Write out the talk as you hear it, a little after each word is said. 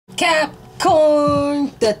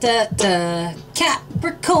Capricorn, da da da.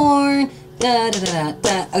 Capricorn, da da da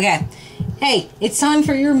da. Okay. Hey, it's time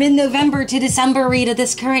for your mid-November to December read of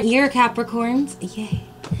this current year, Capricorns. Yay.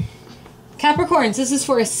 Capricorns, this is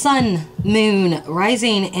for Sun, Moon,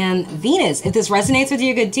 Rising, and Venus. If this resonates with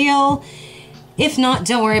you, good deal. If not,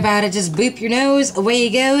 don't worry about it. Just boop your nose, away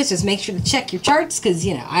you goes. Just make sure to check your charts, because,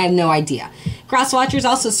 you know, I have no idea. Cross watchers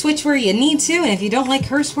also switch where you need to, and if you don't like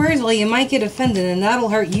curse words, well, you might get offended, and that'll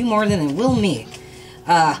hurt you more than it will me.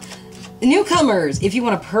 Newcomers, if you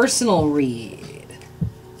want a personal read,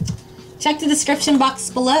 check the description box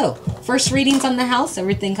below. First readings on the house,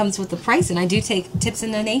 everything comes with the price, and I do take tips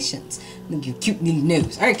and donations. Your cute little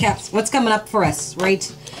nose. Alright, Caps, what's coming up for us,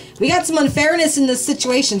 right? We got some unfairness in this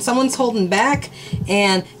situation. Someone's holding back,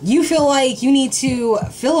 and you feel like you need to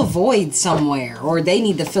fill a void somewhere, or they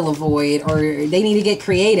need to fill a void, or they need to get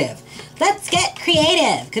creative. Let's get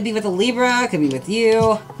creative. Could be with a Libra, could be with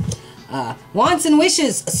you. Wants and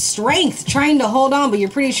wishes, strength, trying to hold on, but you're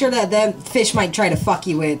pretty sure that that fish might try to fuck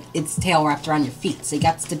you with its tail wrapped around your feet, so you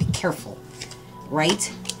got to be careful,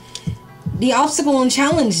 right? The obstacle and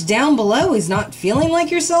challenge down below is not feeling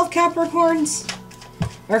like yourself, Capricorns,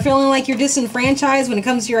 or feeling like you're disenfranchised when it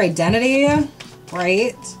comes to your identity,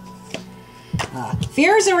 right?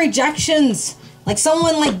 Fears and rejections, like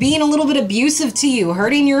someone like being a little bit abusive to you,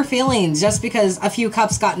 hurting your feelings just because a few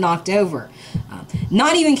cups got knocked over.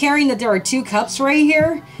 Not even caring that there are 2 cups right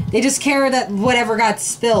here. They just care that whatever got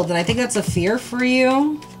spilled. And I think that's a fear for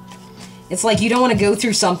you. It's like you don't want to go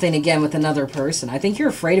through something again with another person. I think you're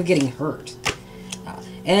afraid of getting hurt.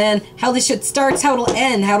 And how this shit starts, how it'll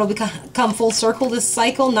end, how it'll come full circle, this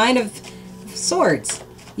cycle. 9 of Swords.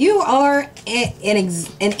 You are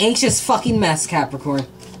an anxious fucking mess, Capricorn.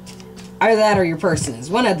 Either that or your person is.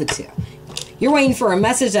 One of the two. You're waiting for a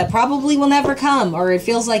message that probably will never come, or it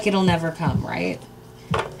feels like it'll never come, right?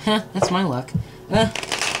 Huh, that's my luck.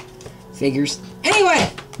 Figures.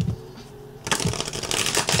 Anyway,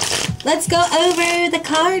 let's go over the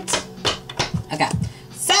cards. Okay,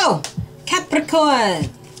 so, Capricorn,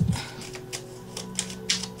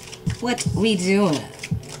 what we doing?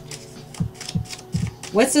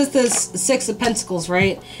 What's this 6 of Pentacles,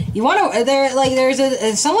 right? You want to,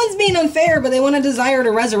 there's someone's being unfair, but they want a desire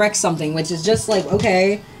to resurrect something, which is just like,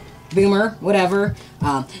 okay, boomer, whatever.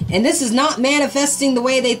 And this is not manifesting the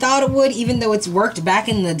way they thought it would, even though it's worked back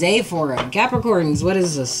in the day for them. Capricorns, what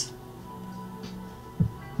is this?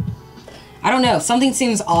 I don't know. Something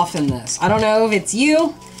seems off in this. I don't know if it's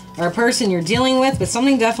you or a person you're dealing with, but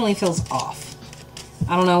something definitely feels off.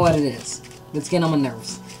 I don't know what it is. It's getting on my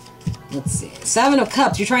nerves. Let's see. 7 of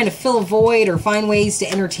Cups. You're trying to fill a void or find ways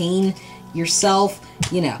to entertain yourself.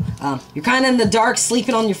 You know, you're kind of in the dark,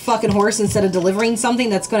 sleeping on your fucking horse instead of delivering something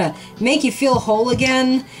that's going to make you feel whole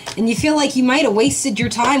again. And you feel like you might have wasted your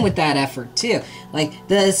time with that effort, too. Like,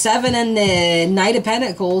 the 7 and the Knight of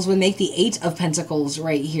Pentacles would make the 8 of Pentacles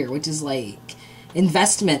right here, which is like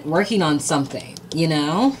investment, working on something, you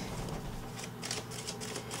know?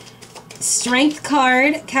 Strength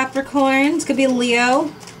card, Capricorns. Could be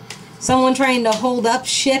Leo. Someone trying to hold up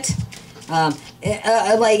shit.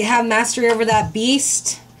 Like, have mastery over that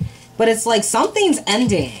beast. But it's like something's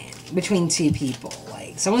ending between 2 people.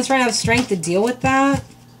 Like, someone's trying to have strength to deal with that.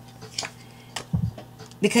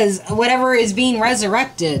 Because whatever is being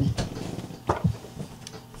resurrected.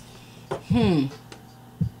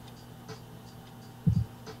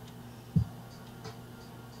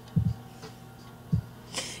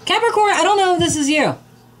 Capricorn, I don't know if this is you.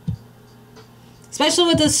 Especially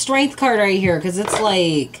with this strength card right here, because it's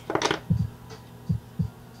like...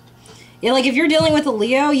 Yeah, like, if you're dealing with a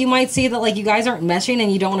Leo, you might see that, like, you guys aren't meshing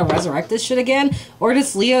and you don't want to resurrect this shit again. Or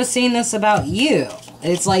just Leo seeing this about you.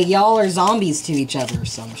 It's like y'all are zombies to each other or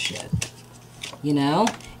some shit. You know?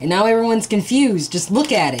 And now everyone's confused. Just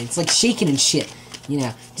look at it. It's like shaking and shit. You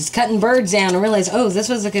know? Just cutting birds down and realize, oh, this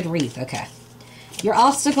was a good wreath. Okay. Your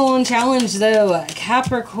obstacle and challenge, though,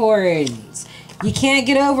 Capricorns. You can't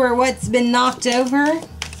get over what's been knocked over.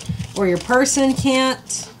 Or your person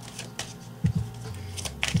can't.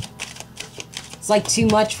 It's like too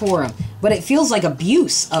much for them. But it feels like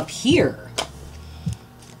abuse up here.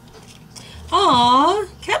 Aww,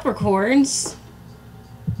 Capricorns.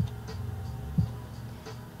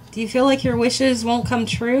 Do you feel like your wishes won't come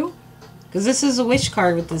true? Because this is a wish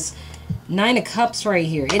card with this 9 of Cups right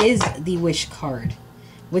here. It is the wish card.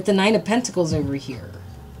 With the 9 of Pentacles over here.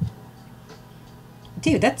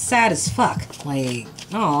 Dude, that's sad as fuck. Like,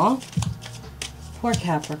 aw. Poor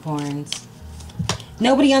Capricorns.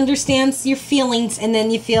 Nobody understands your feelings, and then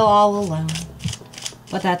you feel all alone.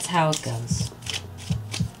 But that's how it goes.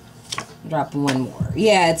 Drop one more.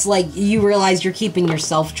 Yeah, it's like you realize you're keeping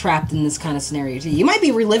yourself trapped in this kind of scenario too. You might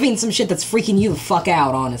be reliving some shit that's freaking you the fuck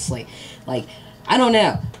out, honestly. Like, I don't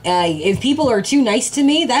know. If people are too nice to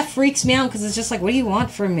me, that freaks me out because it's just like, what do you want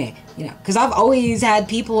from me? You know, because I've always had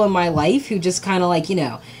people in my life who just kind of like, you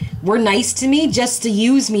know, were nice to me just to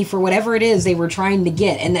use me for whatever it is they were trying to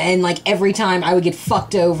get. And like every time I would get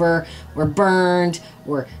fucked over or burned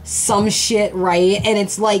or some shit, right? And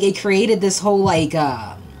it's like it created this whole like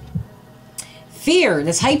fear,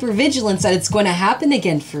 this hypervigilance that it's going to happen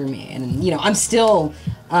again for me. And, you know, I'm still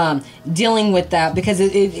dealing with that because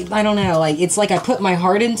I don't know, like it's like I put my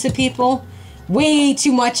heart into people way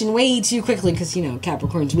too much and way too quickly because, you know,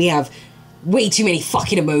 Capricorns, we have way too many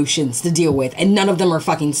fucking emotions to deal with and none of them are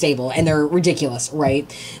fucking stable and they're ridiculous,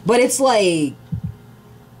 right? But it's like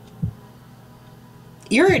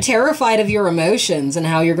you're terrified of your emotions and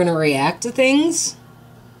how you're going to react to things.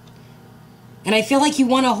 And I feel like you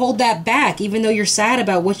want to hold that back even though you're sad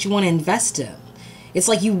about what you want to invest in. It's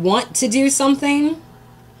like you want to do something,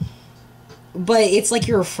 but it's like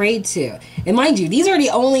you're afraid to. And mind you, these are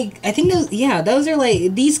the only, I think those, yeah, those are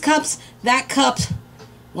like, these cups, that cup,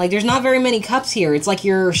 like there's not very many cups here. It's like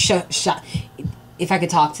you're if I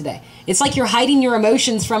could talk today. It's like you're hiding your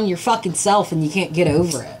emotions from your fucking self and you can't get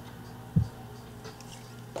over it.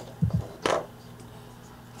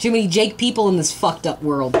 Too many Jake people in this fucked up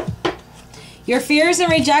world. Your fears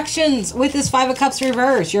and rejections with this Five of Cups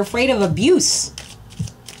reverse. You're afraid of abuse.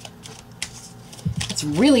 That's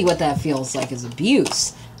really what that feels like, is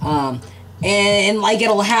abuse. And like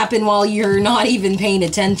it'll happen while you're not even paying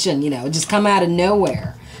attention, you know, just come out of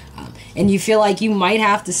nowhere. And you feel like you might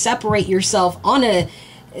have to separate yourself on a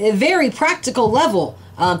very practical level.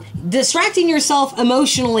 Distracting yourself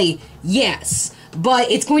emotionally, yes.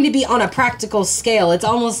 But it's going to be on a practical scale. It's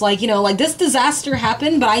almost like, you know, like this disaster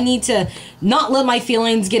happened, but I need to not let my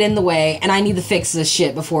feelings get in the way, and I need to fix this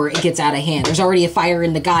shit before it gets out of hand. There's already a fire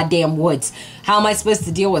in the goddamn woods. How am I supposed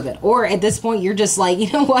to deal with it? Or at this point, you're just like,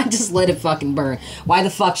 you know what, just let it fucking burn. Why the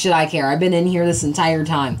fuck should I care? I've been in here this entire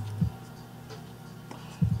time.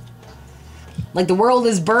 Like the world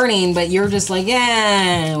is burning, but you're just like,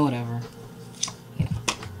 yeah, whatever.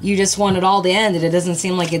 You just want it all to end, and it doesn't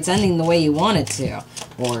seem like it's ending the way you want it to.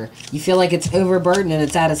 Or you feel like it's overburdened and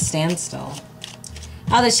it's at a standstill.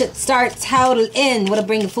 How the shit starts, how it'll end. What'll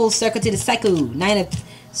bring a full circle to the cycle. 9 of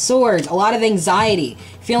Swords. A lot of anxiety.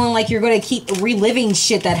 Feeling like you're going to keep reliving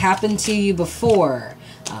shit that happened to you before.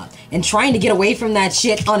 And trying to get away from that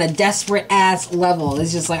shit on a desperate ass level.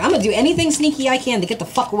 It's just like, I'm going to do anything sneaky I can to get the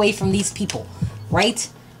fuck away from these people. Right?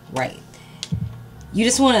 Right. You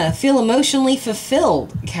just want to feel emotionally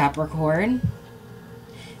fulfilled, Capricorn.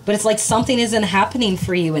 But it's like something isn't happening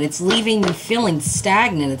for you, and it's leaving you feeling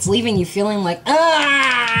stagnant. It's leaving you feeling like,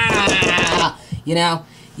 ah! You know?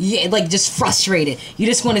 Like, just frustrated. You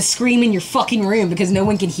just want to scream in your fucking room because no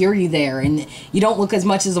one can hear you there, and you don't look as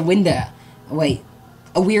much as a window. Wait.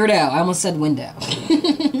 A weirdo. I almost said window.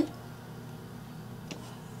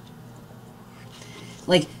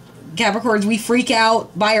 Like, Capricorns, we freak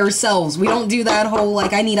out by ourselves. We don't do that whole,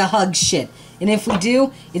 like, I need a hug shit. And if we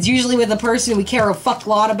do, it's usually with a person we care a fuck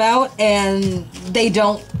lot about, and they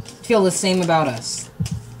don't feel the same about us.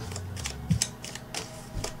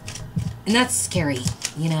 And that's scary,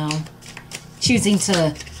 you know? Choosing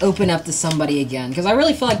to open up to somebody again. Because I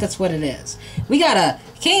really feel like that's what it is. We got a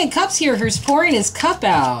King of Cups here who's pouring his cup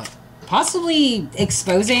out. Possibly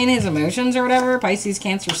exposing his emotions or whatever. Pisces,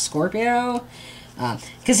 Cancer, Scorpio.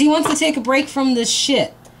 Because he wants to take a break from this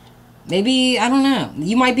shit. Maybe, I don't know.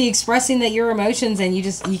 You might be expressing that your emotions and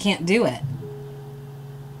you can't do it.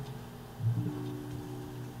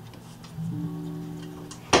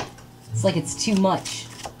 It's like it's too much.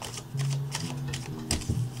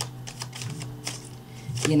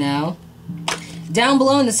 You know? Down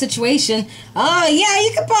below in the situation, yeah,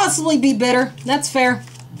 you could possibly be bitter. That's fair.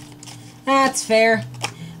 That's fair.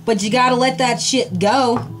 But you gotta let that shit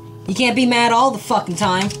go. You can't be mad all the fucking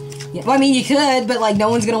time. Yeah, well, I mean, you could, but, like, no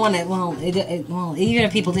one's gonna want to, well, even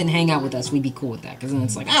if people didn't hang out with us, we'd be cool with that, because then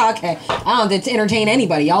it's like, oh, okay, I don't have to entertain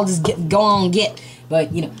anybody, I'll just go on and get,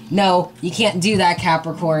 but, you know, no, you can't do that,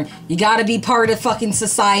 Capricorn. You gotta be part of fucking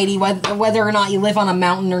society, whether or not you live on a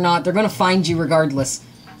mountain or not, they're gonna find you regardless.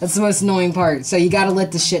 That's the most annoying part, so you gotta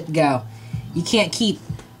let the shit go. You can't keep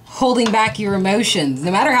holding back your emotions,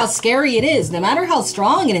 no matter how scary it is, no matter how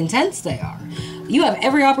strong and intense they are. You have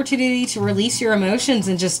every opportunity to release your emotions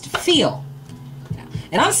and just feel.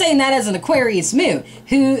 And I'm saying that as an Aquarius moon,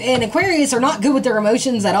 and Aquarius are not good with their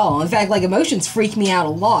emotions at all. In fact, like, emotions freak me out a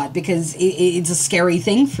lot because it's a scary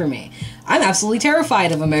thing for me. I'm absolutely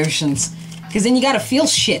terrified of emotions because then you gotta feel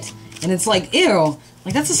shit. And it's like, ew,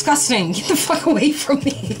 Like, that's disgusting. Get the fuck away from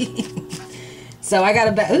me. So I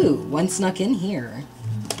gotta bet. Ooh, one snuck in here.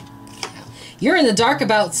 You're in the dark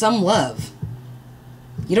about some love.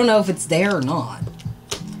 You don't know if it's there or not.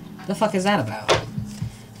 The fuck is that about?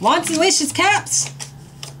 Wants and wishes, Caps.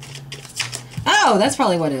 Oh, that's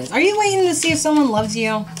probably what it is. Are you waiting to see if someone loves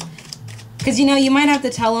you? Because, you know, you might have to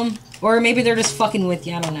tell them. Or maybe they're just fucking with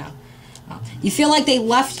you. I don't know. You feel like they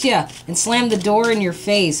left you and slammed the door in your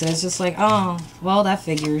face. And it's just like, oh, well, that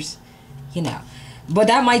figures. You know. But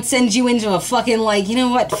that might send you into a fucking, like, you know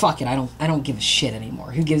what? Fuck it. I don't give a shit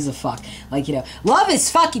anymore. Who gives a fuck? Like, you know, love is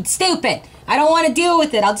fucking stupid. I don't want to deal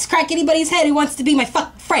with it. I'll just crack anybody's head who wants to be my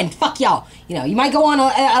friend. Fuck y'all. You know, you might go on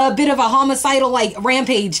a bit of a homicidal, like,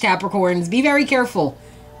 rampage, Capricorns. Be very careful.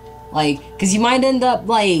 Like, because you might end up,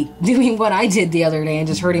 like, doing what I did the other day and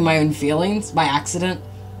just hurting my own feelings by accident.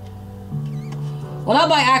 Well, not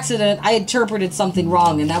by accident. I interpreted something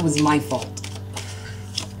wrong, and that was my fault.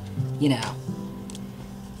 You know.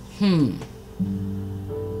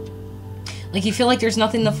 Like, you feel like there's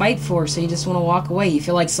nothing to fight for, so you just want to walk away. You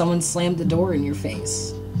feel like someone slammed the door in your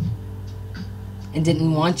face and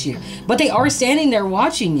didn't want you. But they are standing there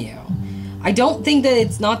watching you. I don't think that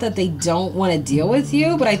it's not that they don't want to deal with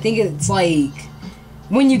you, but I think it's like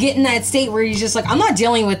when you get in that state where you're just like, I'm not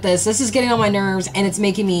dealing with this. This is getting on my nerves, and it's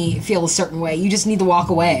making me feel a certain way. You just need to walk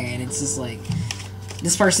away, and it's just like,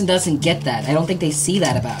 this person doesn't get that. I don't think they see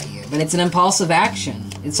that about you. But it's an impulsive action.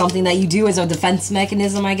 It's something that you do as a defense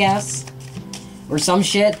mechanism, I guess. Or some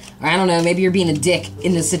shit. Or I don't know, maybe you're being a dick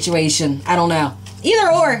in this situation. I don't know.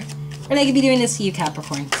 Either or. Or they could be doing this to you,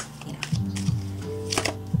 Capricorn. You know.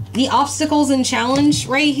 The obstacles and challenge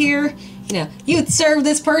right here. You know, you would serve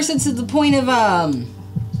this person to the point of,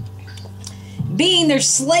 being their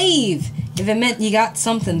slave. If it meant you got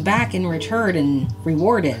something back in return and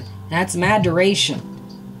rewarded. That's mad duration.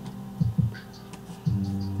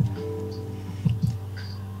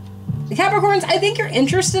 The Capricorns, I think you're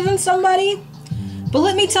interested in somebody, but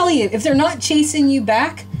let me tell you, if they're not chasing you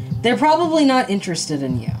back, they're probably not interested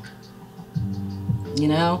in you. You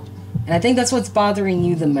know? And I think that's what's bothering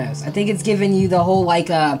you the most. I think it's giving you the whole, like,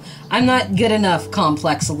 I'm not good enough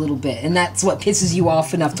complex a little bit, and that's what pisses you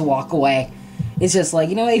off enough to walk away. It's just like,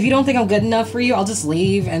 you know, if you don't think I'm good enough for you, I'll just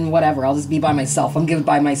leave and whatever. I'll just be by myself. I'm good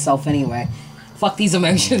by myself anyway. Fuck these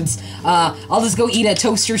emotions. I'll just go eat a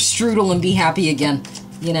toaster strudel and be happy again.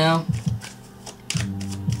 You know?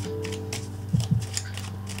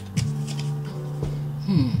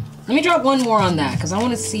 Let me drop one more on that, because I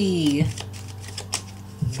want to see...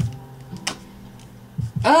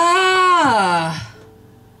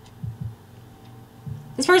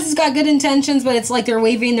 This person's got good intentions, but it's like they're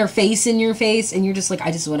waving their face in your face, and you're just like,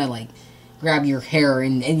 I just want to, like, grab your hair,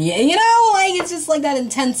 and you know, like, it's just like that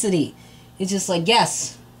intensity. It's just like,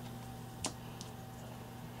 yes.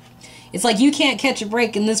 It's like you can't catch a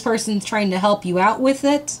break, and this person's trying to help you out with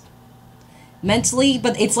it. Mentally,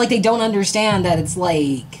 but it's like they don't understand that it's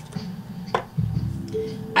like,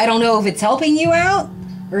 I don't know if it's helping you out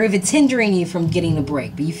or if it's hindering you from getting a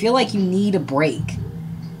break, but you feel like you need a break.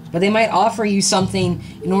 But they might offer you something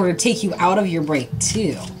in order to take you out of your break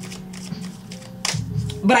too.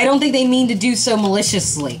 But I don't think they mean to do so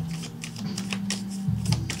maliciously.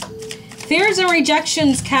 Fears and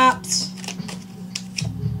rejections, Caps.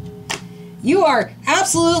 You are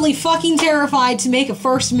absolutely fucking terrified to make a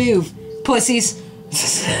first move. Pussies.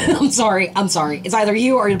 I'm sorry. It's either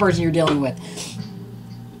you or the person you're dealing with.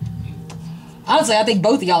 Honestly, I think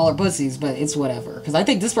both of y'all are pussies, but it's whatever. Because I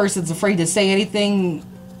think this person's afraid to say anything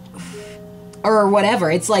or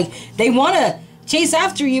whatever. It's like they want to chase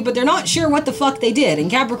after you, but they're not sure what the fuck they did.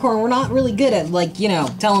 And Capricorn, we're not really good at, like, you know,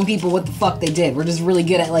 telling people what the fuck they did. We're just really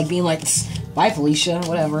good at, like, being like, bye, Felicia,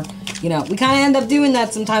 whatever. You know, we kind of end up doing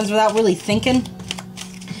that sometimes without really thinking.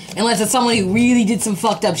 Unless it's someone who really did some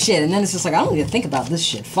fucked up shit. And then it's just like, I don't need to think about this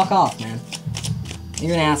shit. Fuck off, man.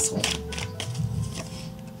 You're an asshole.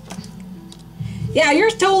 Yeah,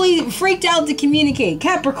 you're totally freaked out to communicate.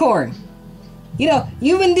 Capricorn. You know,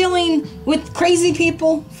 you've been dealing with crazy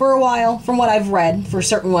people for a while, from what I've read, for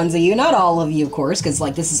certain ones of you. Not all of you, of course, because,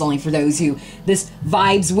 like, this is only for those who this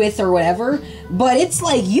vibes with or whatever. But it's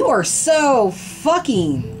like you are so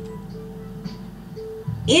fucking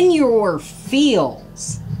in your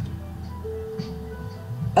feels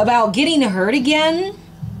about getting hurt again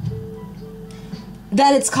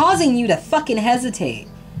that it's causing you to fucking hesitate.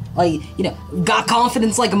 Like, you know, got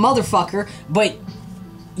confidence like a motherfucker, but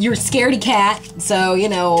you're a scaredy cat, so, you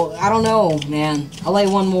know, I don't know, man. I'll lay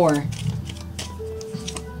one more.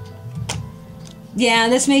 Yeah,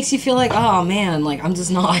 this makes you feel like, oh, man, like, I'm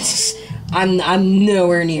just not, I'm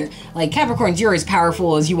nowhere near. Like, Capricorns, you're as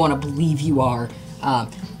powerful as you want to believe you are.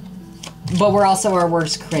 But we're also our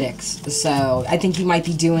worst critics. So I think you might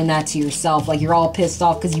be doing that to yourself. Like, you're all pissed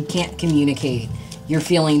off because you can't communicate your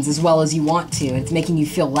feelings as well as you want to. It's making you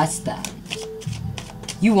feel less than.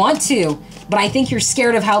 You want to, but I think you're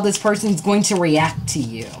scared of how this person's going to react to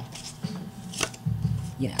you.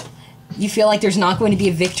 You know, you feel like there's not going to be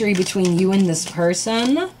a victory between you and this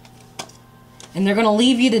person. And they're going to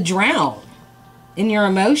leave you to drown in your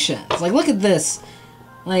emotions. Like, look at this.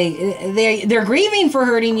 Like, they're grieving for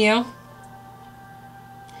hurting you.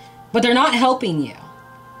 But they're not helping you.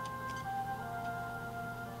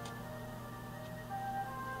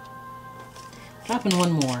 Dropping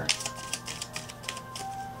one more.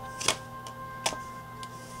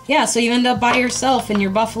 Yeah, so you end up by yourself and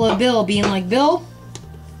your Buffalo Bill being like, Bill,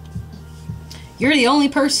 you're the only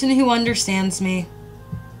person who understands me.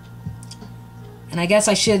 And I guess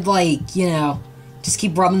I should, like, you know, just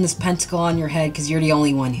keep rubbing this pentacle on your head because you're the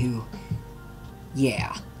only one who...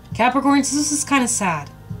 Yeah. Capricorns, this is kind of sad.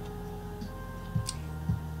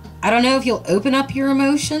 I don't know if you'll open up your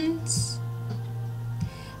emotions.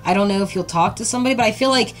 I don't know if you'll talk to somebody, but I feel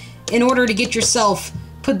like in order to get yourself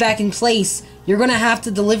put back in place, you're going to have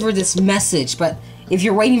to deliver this message. But if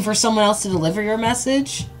you're waiting for someone else to deliver your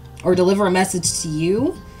message, or deliver a message to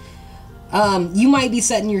you, you might be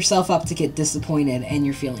setting yourself up to get disappointed and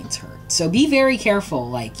your feelings hurt. So be very careful.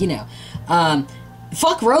 Like, you know,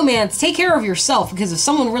 fuck romance. Take care of yourself, because if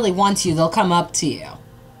someone really wants you, they'll come up to you.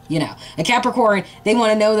 You know, a Capricorn, they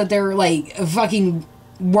want to know that they're, like, fucking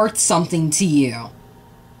worth something to you.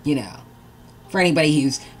 You know, for anybody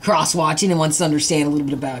who's cross-watching and wants to understand a little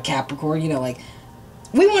bit about Capricorn, you know, like,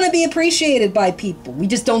 we want to be appreciated by people. We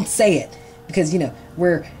just don't say it because, you know,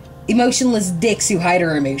 we're emotionless dicks who hide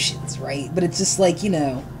our emotions, right? But it's just like, you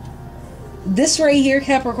know, this right here,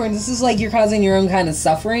 Capricorn, this is like you're causing your own kind of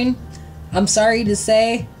suffering. I'm sorry to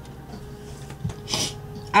say.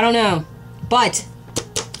 I don't know. But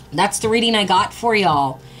that's the reading I got for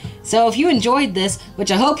y'all. So if you enjoyed this,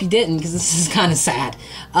 which I hope you didn't because this is kind of sad,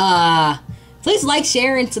 please like,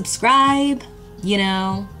 share, and subscribe. You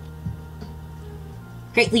know,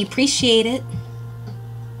 greatly appreciate it.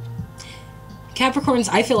 Capricorns,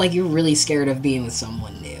 I feel like you're really scared of being with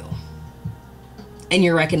someone new. And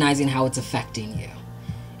you're recognizing how it's affecting you.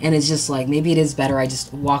 And it's just like, maybe it is better I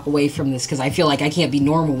just walk away from this because I feel like I can't be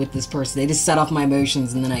normal with this person. They just set off my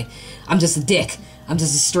emotions and then I'm just a dick. I'm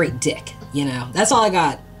just a straight dick, you know. That's all I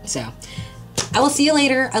got. So, I will see you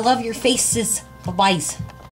later. I love your faces. Bye-bye.